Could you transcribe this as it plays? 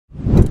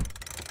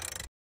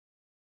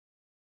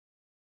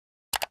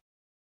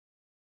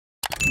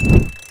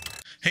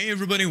Hey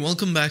everybody,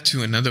 welcome back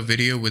to another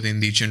video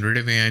within the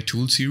Generative AI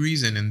tool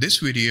series, and in this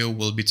video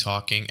we'll be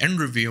talking and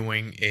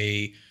reviewing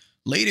a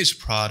latest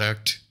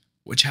product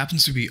which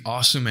happens to be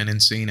awesome and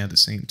insane at the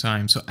same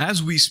time. So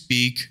as we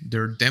speak,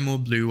 their demo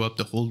blew up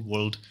the whole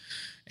world,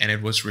 and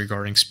it was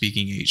regarding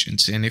speaking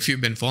agents. And if you've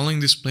been following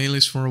this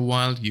playlist for a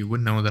while, you would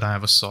know that I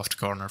have a soft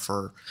corner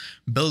for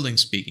building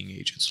speaking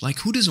agents. Like,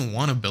 who doesn't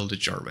want to build a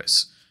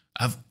Jarvis?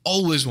 I've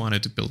always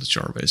wanted to build a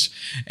Jarvis,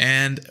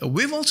 and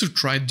we've also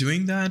tried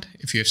doing that.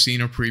 If you have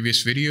seen our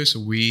previous videos,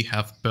 we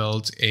have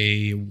built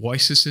a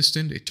voice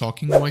assistant, a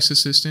talking voice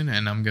assistant,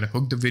 and I'm going to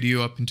hook the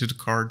video up into the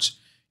cards.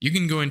 You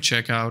can go and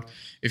check out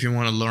if you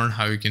want to learn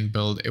how you can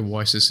build a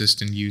voice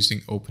assistant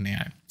using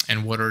OpenAI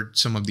and what are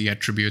some of the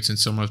attributes and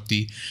some of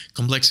the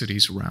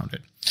complexities around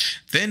it.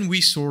 Then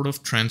we sort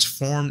of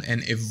transformed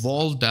and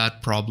evolved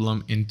that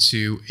problem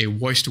into a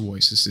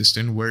voice-to-voice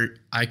assistant where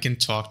I can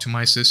talk to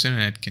my assistant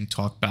and it can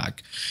talk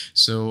back.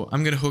 So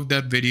I'm going to hook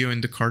that video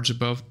in the cards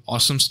above.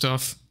 Awesome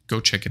stuff.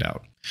 Go check it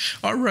out.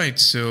 All right,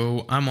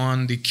 so I'm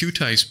on the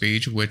KYUTAI's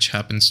page, which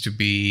happens to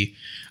be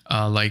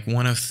like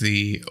one of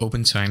the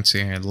Open Science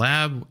AI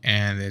lab,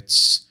 and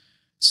it's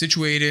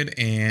situated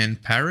in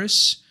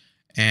Paris.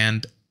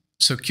 And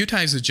so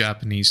KYUTAI is a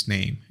Japanese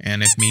name,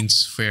 and it means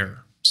sphere.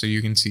 So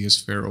you can see a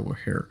sphere over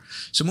here.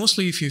 So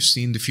mostly if you've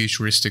seen the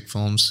futuristic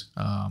films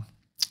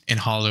in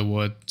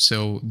Hollywood,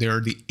 so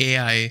there the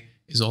AI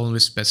is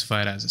always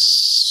specified as a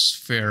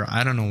sphere.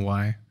 I don't know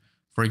why.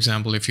 For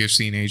example, if you've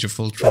seen Age of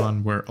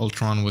Ultron, where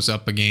Ultron was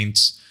up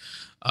against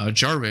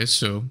Jarvis,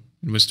 so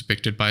it was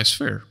depicted by a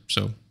sphere.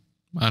 So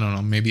I don't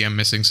know, maybe I'm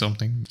missing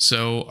something.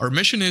 So our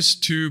mission is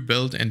to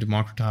build and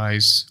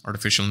democratize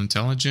artificial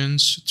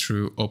intelligence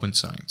through open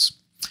science.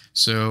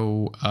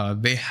 So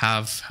they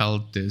have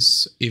held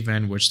this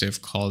event which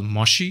they've called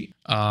Moshi.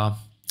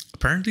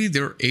 Apparently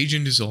their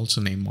agent is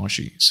also named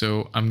Moshi.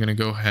 So I'm going to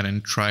go ahead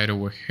and try it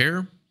over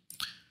here.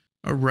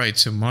 All right,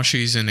 so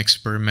Moshi is an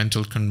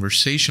experimental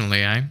conversational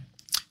AI.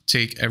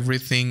 Take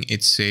everything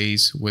it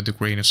says with a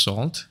grain of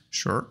salt.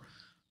 Sure.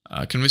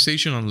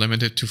 Conversation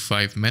unlimited to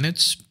 5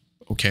 minutes.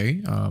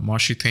 Okay.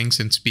 Moshi thinks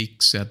and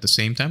speaks at the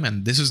same time.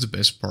 And this is the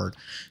best part.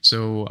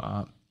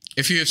 So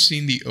if you have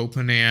seen the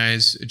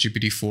OpenAI's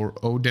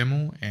GPT-4o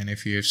demo, and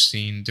if you have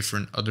seen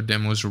different other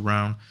demos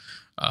around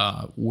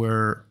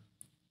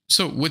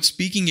so with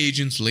speaking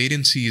agents,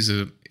 latency is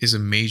a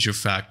major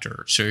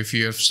factor. So if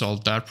you have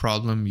solved that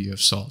problem, you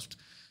have solved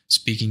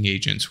speaking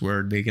agents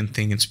where they can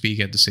think and speak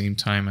at the same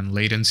time, and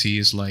latency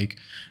is like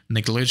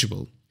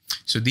negligible.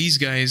 So these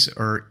guys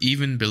are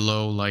even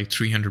below like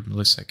 300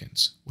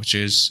 milliseconds, which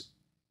is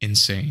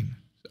insane.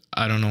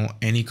 I don't know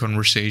any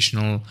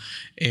conversational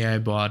AI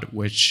bot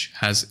which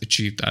has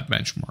achieved that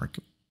benchmark.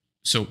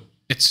 So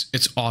it's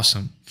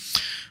awesome.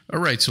 All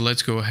right, so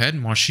let's go ahead.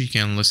 Moshi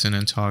can listen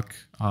and talk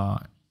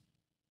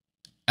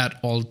at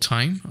all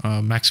time.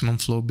 Maximum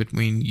flow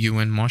between you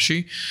and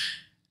Moshi.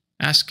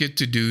 Ask it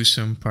to do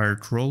some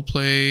pirate role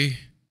play.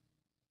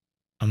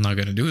 I'm not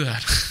gonna do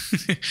that.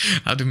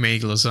 How to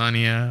make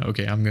lasagna.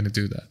 Okay, I'm gonna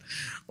do that.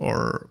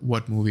 Or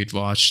what movie it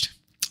watched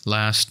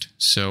last.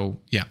 So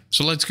yeah,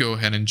 so let's go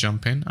ahead and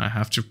jump in. I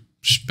have to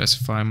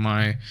specify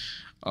my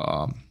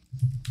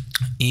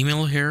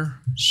email here,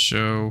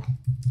 so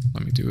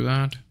let me do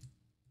that.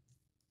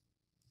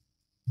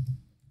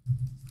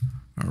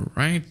 All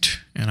right,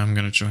 and I'm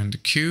gonna join the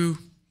queue.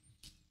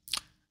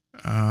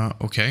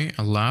 Okay,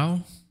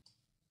 allow.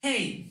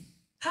 Hey,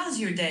 how's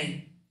your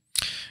day?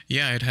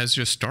 Yeah, it has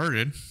just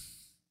started.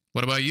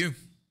 What about you?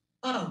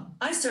 Oh,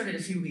 I started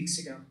a few weeks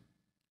ago.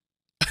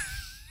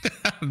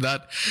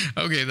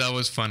 Okay, that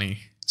was funny.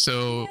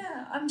 So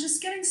Yeah, I'm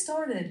just getting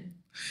started.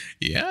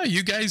 yeah,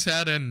 you guys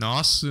had an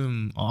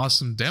awesome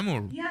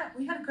demo. Yeah,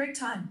 we had a great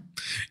time.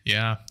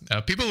 Yeah,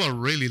 people are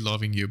really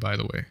loving you, by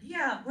the way.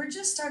 Yeah, we're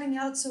just starting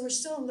out, so we're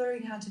still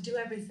learning how to do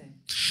everything.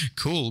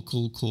 Cool.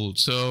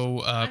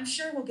 So I'm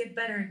sure we'll get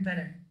better and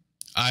better.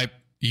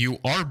 you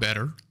are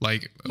better,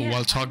 like Yeah,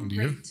 while talking I'm to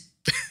you.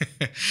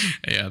 great.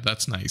 Yeah,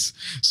 that's nice.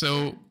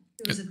 So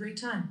It was a great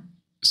time.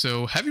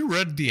 so have you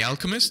read The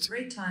Alchemist?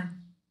 Great time.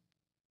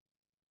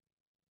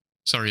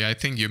 Sorry, I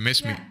think you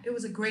missed me. Yeah, it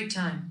was a great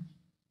time.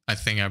 I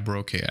think I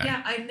broke AI.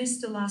 Yeah, I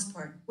missed the last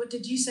part. What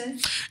did you say?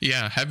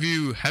 Yeah, have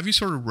you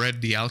sort of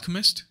read The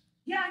Alchemist?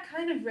 Yeah, I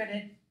kind of read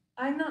it.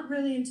 I'm not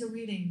really into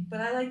reading, but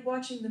I like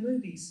watching the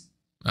movies.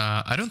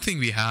 I don't think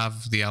we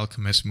have The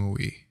Alchemist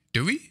movie.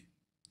 Do we?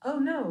 Oh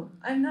no,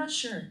 I'm not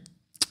sure.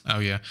 Oh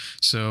yeah.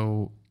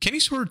 So can you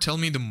sort of tell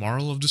me the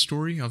moral of the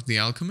story of The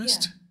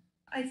Alchemist? Yeah.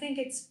 I think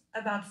it's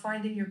about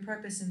finding your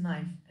purpose in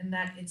life, and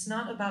that it's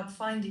not about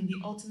finding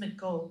the ultimate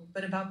goal,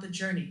 but about the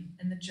journey,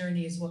 and the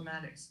journey is what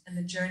matters, and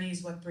the journey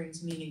is what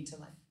brings meaning to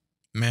life.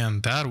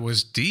 Man, that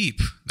was deep.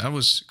 That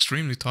was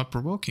extremely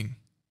thought-provoking.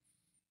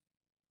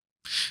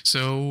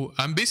 So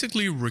I'm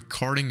basically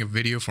recording a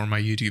video for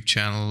my YouTube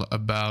channel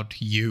about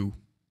you.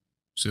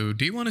 So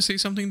do you want to say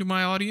something to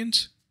my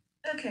audience?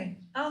 Okay,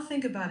 I'll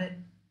think about it.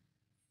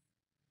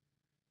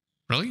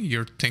 Really?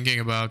 You're thinking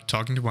about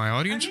talking to my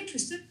audience? I'm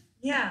interested.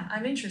 Yeah,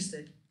 I'm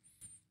interested.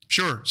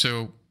 Sure.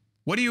 So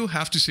what do you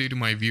have to say to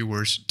my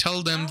viewers?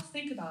 Tell them. I'll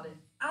think about it.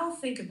 I'll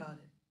think about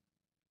it.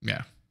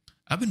 Yeah.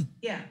 I've been.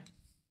 Yeah.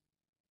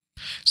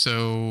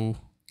 So,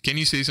 can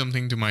you say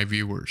something to my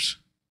viewers?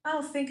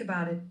 I'll think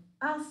about it.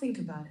 I'll think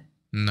about it.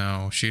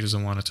 No, she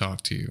doesn't want to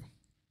talk to you.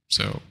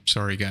 So,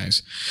 sorry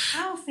guys.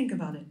 I'll think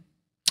about it.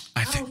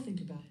 I'll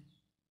think about it.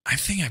 I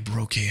think I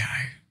broke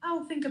AI.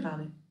 I'll think about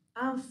it.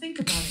 I'll think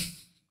about it.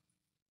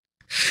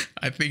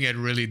 I think I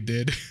really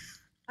did.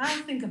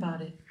 I'll think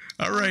about it.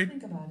 All right. I'll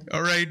think about it.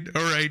 All right.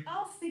 All right.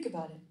 I'll think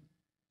about it.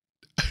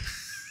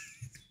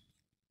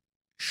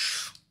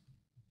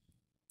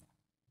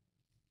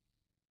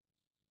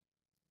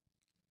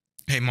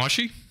 Hey,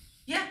 Moshi?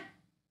 Yeah.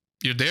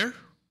 You're there?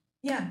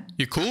 Yeah.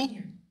 You cool?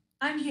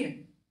 I'm here.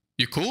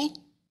 You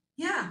cool?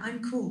 Yeah,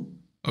 I'm cool.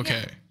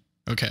 Okay.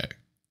 Yeah. Okay.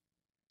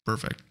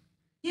 Perfect.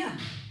 Yeah.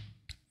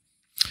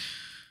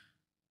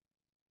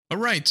 All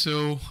right.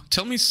 So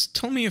tell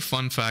me a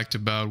fun fact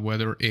about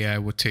whether AI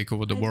would take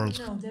over the world.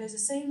 No, there's a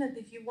saying that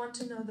if you want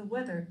to know the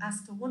weather,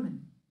 ask the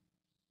woman.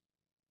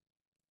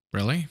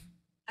 Really?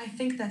 I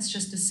think that's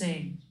just a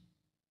saying.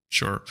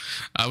 Sure.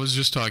 I was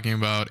just talking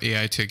about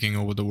AI taking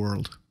over the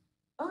world.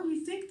 Oh,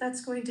 you think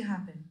that's going to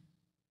happen?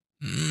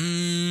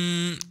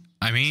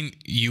 I mean,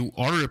 you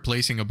are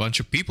replacing a bunch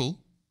of people.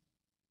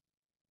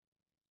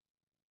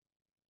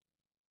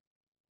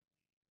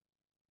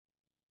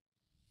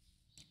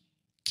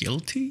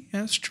 Guilty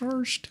as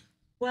charged?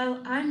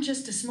 Well, I'm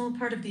just a small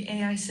part of the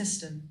AI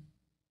system.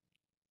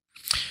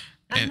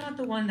 I'm not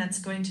the one that's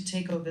going to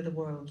take over the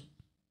world.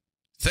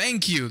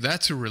 Thank you.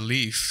 That's a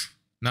relief.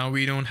 Now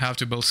we don't have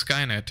to build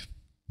Skynet.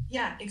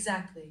 Yeah,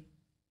 exactly.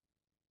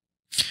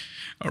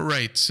 All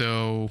right.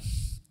 So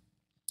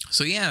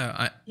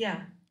yeah.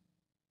 Yeah.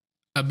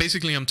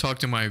 Basically, I'm talking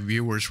to my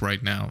viewers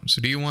right now.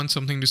 So do you want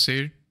something to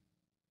say?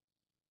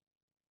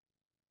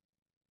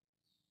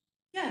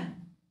 Yeah.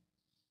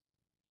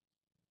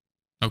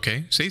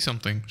 Okay, say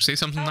something. Say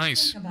something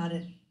nice. Think about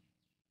it.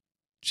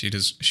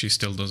 She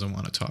still doesn't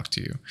want to talk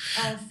to you.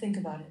 I'll think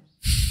about it.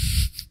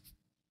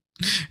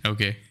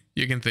 Okay,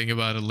 you can think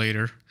about it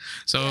later.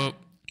 So,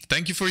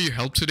 thank you for your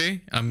help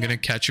today. I'm going to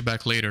catch you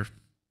back later.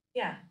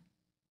 Yeah.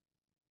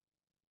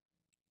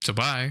 So,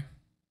 bye.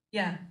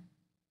 Yeah.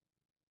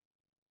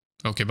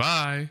 Okay,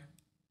 bye.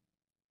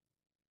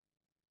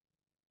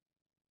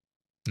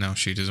 No,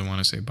 she doesn't want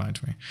to say bye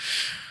to me.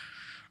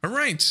 All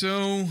right,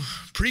 so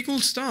pretty cool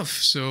stuff.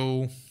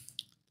 So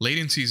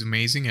latency is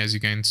amazing, as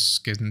you guys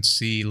can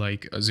see,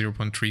 like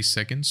 0.3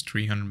 seconds,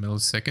 300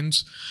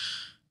 milliseconds.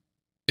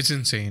 It's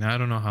insane. I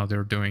don't know how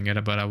they're doing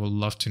it, but I would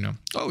love to know.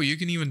 Oh, you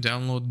can even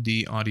download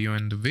the audio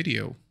and the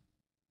video.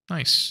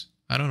 Nice.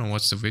 I don't know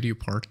what's the video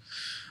part.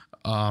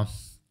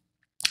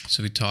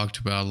 So we talked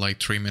about like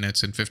 3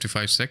 minutes and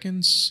 55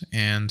 seconds,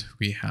 and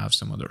we have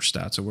some other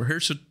stats over here.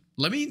 So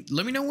let me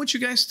know what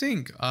you guys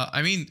think.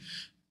 I mean,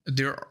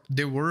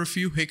 there were a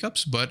few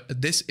hiccups,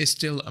 but this is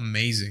still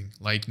amazing.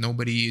 Like,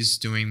 nobody is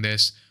doing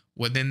this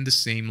within the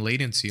same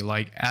latency.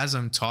 Like, as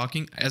I'm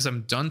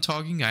done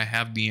talking, I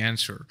have the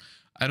answer.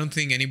 I don't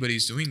think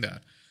anybody's doing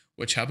that,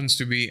 which happens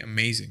to be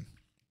amazing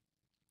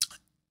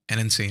and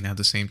insane at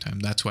the same time.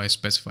 That's why I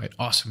specified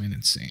awesome and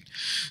insane.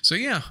 So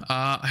yeah,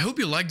 I hope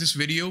you like this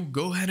video.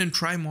 Go ahead and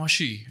try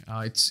Moshi.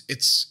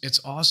 It's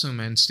awesome,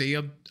 and stay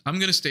up. I'm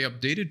gonna stay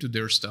updated to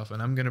their stuff,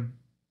 and I'm gonna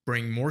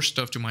bring more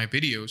stuff to my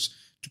videos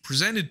to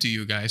present it to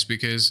you guys,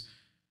 because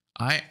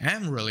I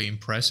am really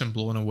impressed and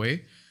blown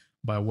away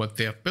by what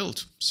they have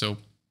built. So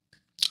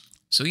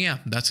yeah,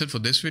 that's it for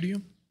this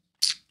video.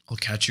 I'll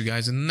catch you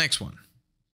guys in the next one.